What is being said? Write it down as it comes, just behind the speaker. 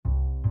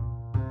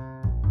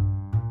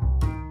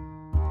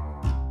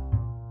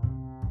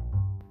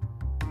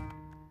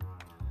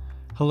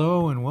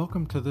Hello and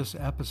welcome to this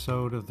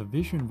episode of the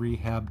Vision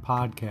Rehab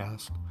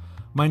Podcast.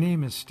 My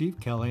name is Steve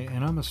Kelly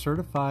and I'm a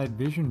certified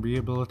vision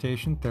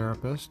rehabilitation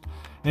therapist,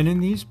 and in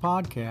these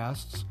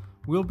podcasts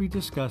we'll be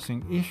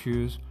discussing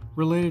issues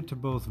related to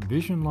both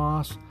vision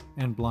loss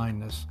and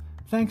blindness.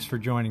 Thanks for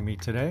joining me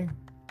today.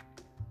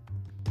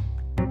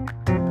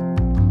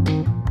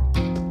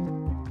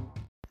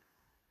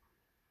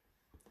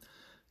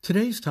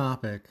 Today's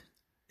topic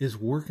is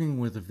working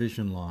with a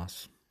vision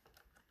loss.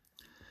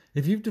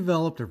 If you've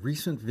developed a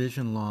recent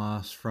vision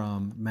loss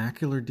from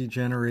macular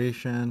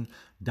degeneration,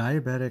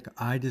 diabetic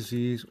eye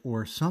disease,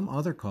 or some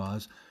other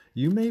cause,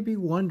 you may be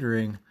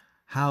wondering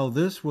how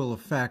this will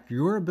affect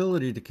your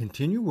ability to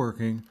continue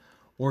working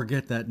or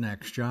get that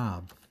next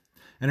job.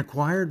 An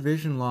acquired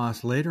vision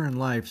loss later in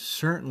life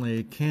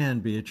certainly can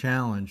be a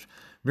challenge.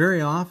 Very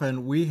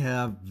often we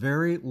have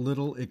very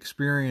little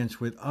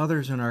experience with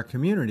others in our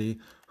community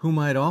who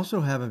might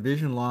also have a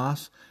vision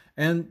loss,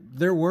 and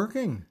they're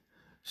working.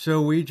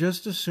 So we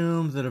just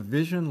assume that a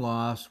vision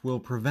loss will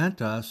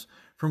prevent us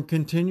from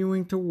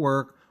continuing to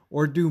work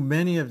or do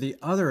many of the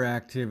other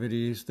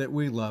activities that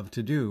we love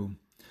to do.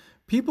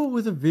 People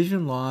with a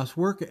vision loss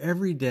work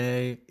every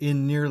day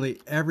in nearly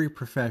every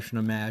profession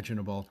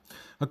imaginable.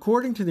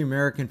 According to the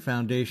American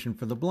Foundation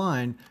for the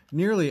Blind,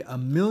 nearly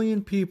 1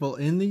 million people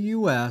in the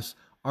U.S.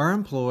 are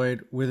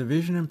employed with a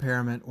vision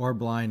impairment or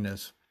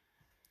blindness.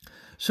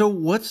 So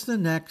what's the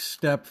next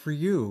step for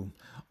you?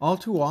 All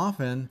too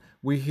often,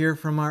 we hear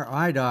from our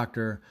eye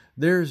doctor,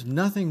 there's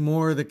nothing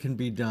more that can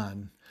be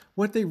done.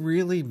 What they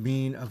really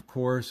mean, of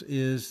course,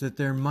 is that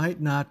there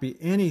might not be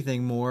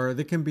anything more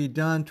that can be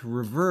done to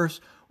reverse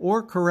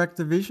or correct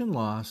the vision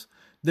loss.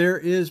 There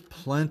is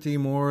plenty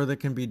more that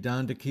can be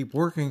done to keep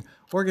working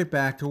or get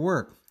back to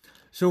work.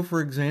 So,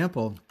 for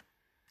example,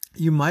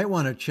 you might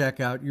want to check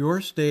out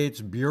your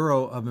state's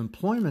Bureau of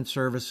Employment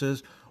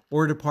Services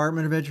or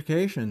Department of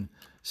Education.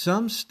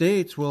 Some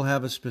states will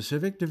have a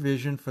specific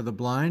division for the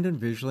blind and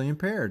visually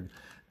impaired.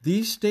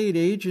 These state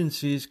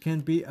agencies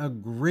can be a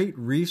great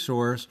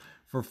resource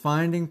for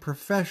finding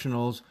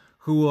professionals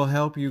who will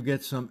help you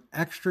get some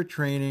extra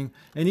training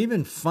and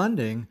even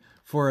funding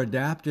for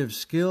adaptive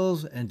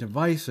skills and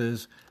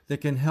devices that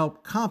can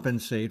help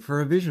compensate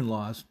for a vision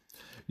loss.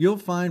 You'll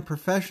find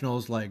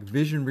professionals like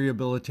vision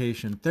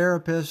rehabilitation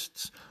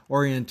therapists,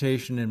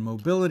 orientation and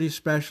mobility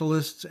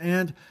specialists,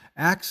 and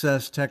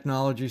access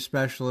technology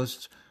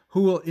specialists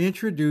who will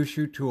introduce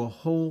you to a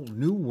whole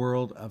new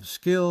world of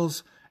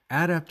skills,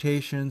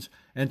 adaptations,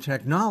 and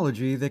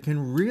technology that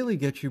can really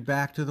get you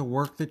back to the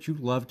work that you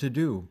love to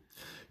do.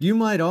 You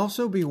might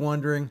also be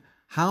wondering,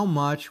 how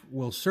much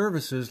will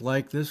services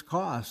like this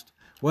cost?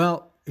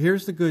 Well,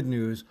 here's the good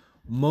news.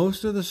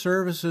 Most of the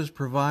services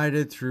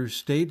provided through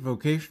state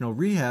vocational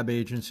rehab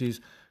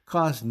agencies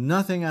cost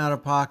nothing out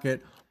of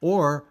pocket,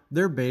 or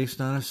they're based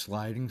on a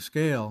sliding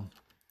scale.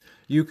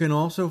 You can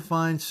also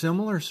find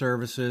similar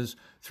services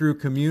through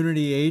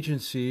community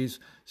agencies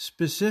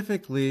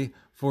specifically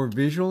for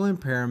visual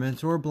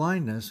impairments or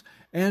blindness,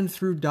 and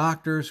through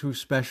doctors who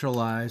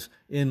specialize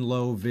in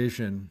low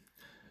vision.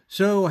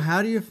 So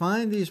how do you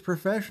find these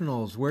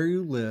professionals where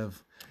you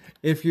live?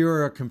 If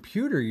you're a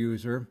computer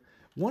user,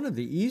 one of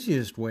the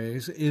easiest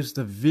ways is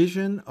the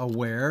Vision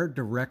Aware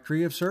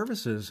Directory of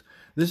Services.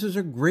 This is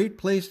a great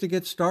place to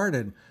get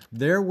started.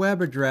 Their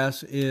web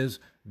address is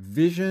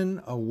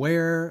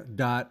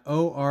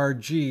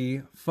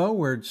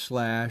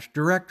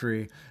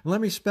visionaware.org/directory. Let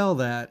me spell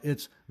that.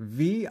 It's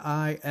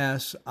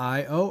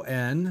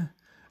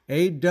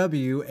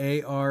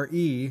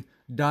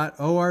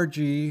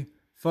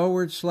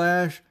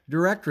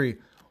visionaware.org/directory.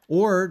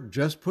 Or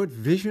just put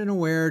Vision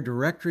Aware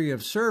Directory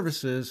of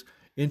Services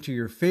into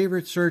your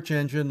favorite search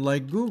engine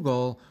like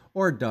Google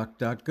or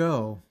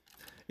DuckDuckGo.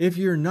 If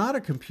you're not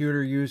a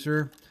computer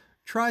user,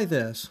 try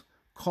this.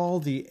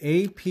 Call the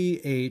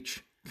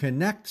APH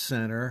Connect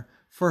Center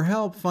for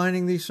help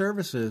finding these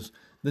services.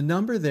 The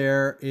number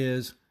there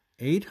is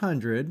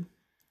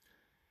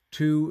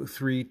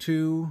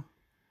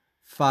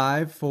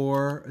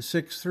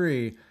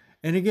 800-232-5463.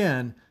 And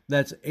again,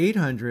 that's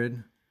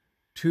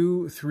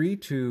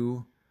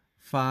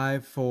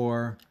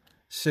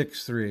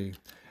 800-232-5463.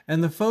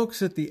 And the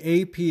folks at the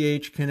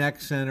APH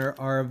Connect Center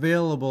are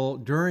available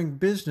during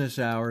business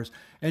hours.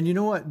 And you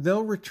know what?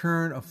 They'll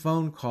return a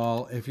phone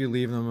call if you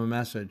leave them a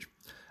message.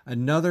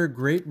 Another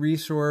great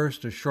resource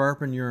to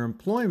sharpen your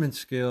employment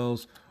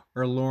skills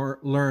or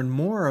learn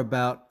more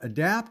about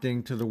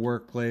adapting to the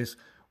workplace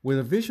with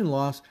a vision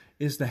loss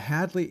is the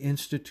Hadley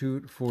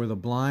Institute for the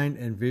Blind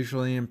and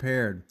Visually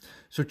Impaired.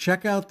 So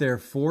check out their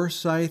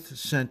Forsyth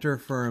Center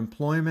for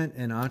Employment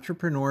and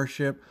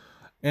Entrepreneurship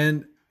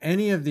and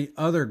any of the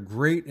other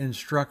great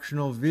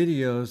instructional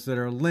videos that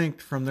are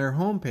linked from their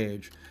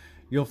homepage.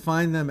 You'll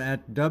find them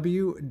at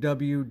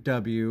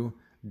www.hadley.edu.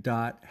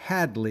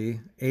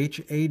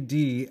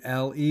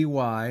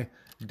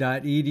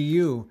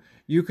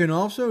 You can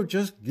also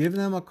just give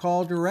them a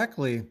call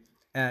directly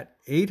at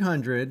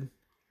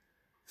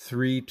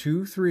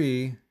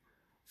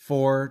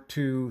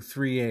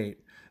 800-323-4238.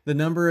 The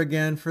number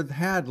again for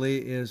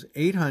Hadley is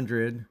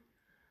 800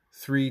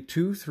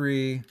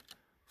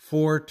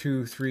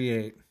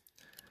 888-323-4238.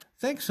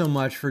 Thanks so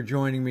much for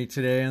joining me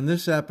today on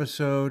this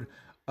episode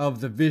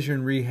of the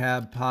Vision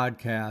Rehab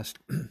Podcast.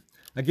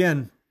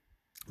 Again,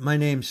 my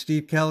name's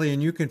Steve Kelly,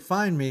 and you can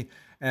find me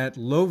at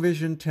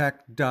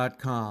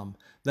lowvisiontech.com.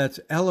 That's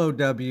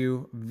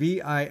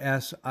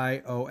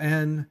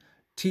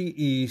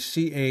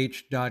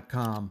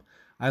LOWVISIONTECH.com.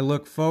 I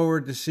look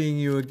forward to seeing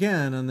you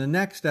again on the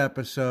next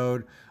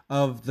episode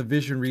of the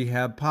Vision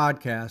Rehab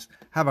Podcast.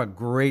 Have a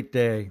great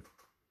day.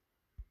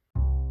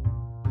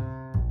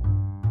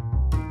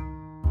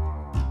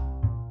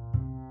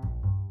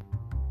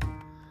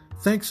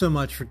 Thanks so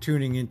much for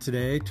tuning in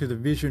today to the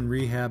Vision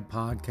Rehab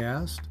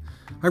Podcast.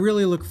 I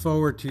really look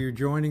forward to you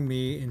joining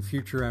me in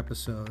future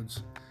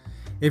episodes.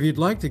 If you'd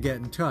like to get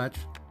in touch,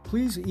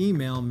 please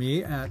email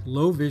me at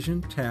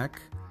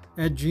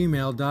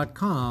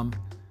lowvisiontech@gmail.com,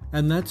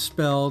 and that's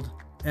spelled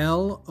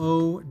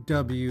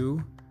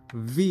LOWV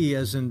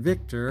as in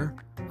Victor,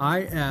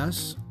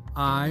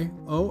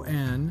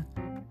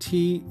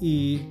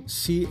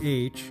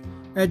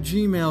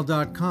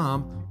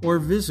 ISIONTECH@gmail.com, or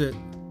visit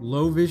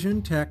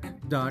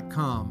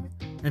lowvisiontech.com,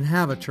 and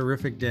have a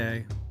terrific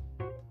day.